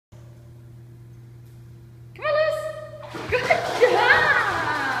Good job.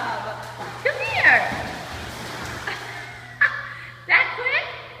 Come here. That quick?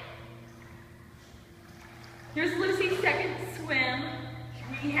 Here's Lucy's second swim.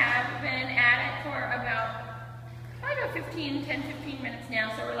 We have been at it for probably about 10, 15 minutes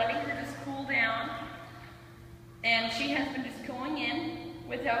now, so we're letting her just cool down. And she has been just going in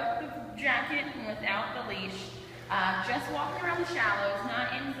without the jacket and without the leash. Just walking around the shallows,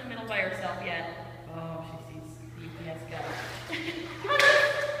 not in the middle by herself yet. Oh, she sees the UPS guy. Come on,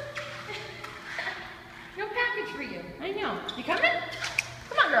 no package for you. I know. You coming?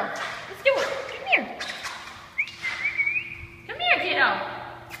 Come on, girl. Let's do it. Come here. Come here, kiddo.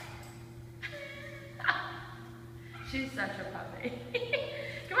 She's such a puppy.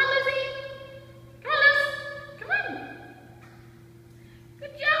 Come on, Lucy. Come on, Lucy. Come on.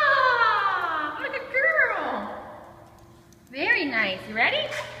 Good job. What a good girl. Very nice. You ready?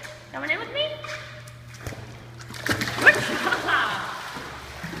 Coming in with me? Good job.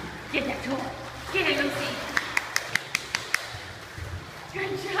 Get that toy. Get it, Lucy.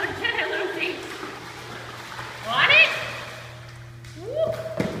 Good job. Get it, Lucy. Want it? Woo.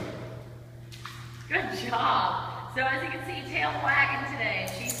 Good job. So as you can see, tail wagging today.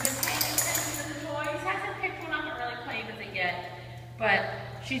 She's been paying attention to the toys. Hasn't picked one up and really played with it yet. But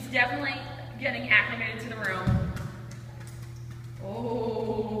she's definitely getting acclimated to the room.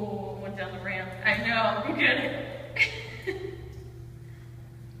 Oh, went down the ramp. I know, you get it.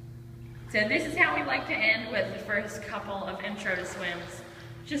 So this is how we like to end with the first couple of intro to swims.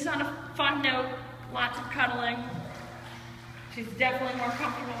 Just on a fun note, lots of cuddling. She's definitely more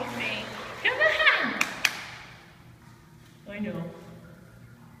comfortable with me. Come on! I know.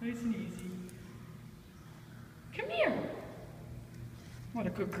 Nice and easy. Come here. What a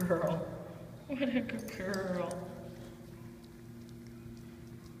good girl. What a good girl.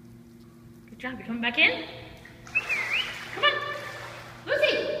 Good job. You coming back in? Come on.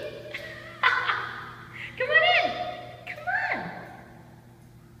 Lucy! Come on in. Come on.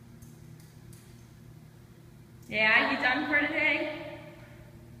 Yeah, you done for today?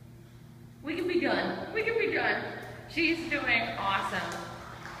 We can be done. We can be done. She's doing awesome.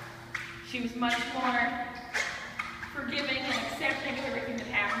 She was much more forgiving and accepting of everything that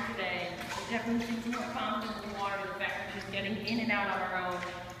happened today. She definitely seems more confident in the water with the fact that she's getting in and out on her own.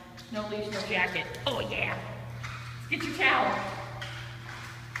 No leash, no jacket. Oh yeah. Let's get your towel.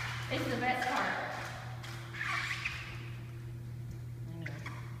 It's the best part. I know.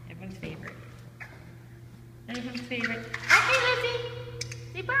 Everyone's favorite. Everyone's favorite.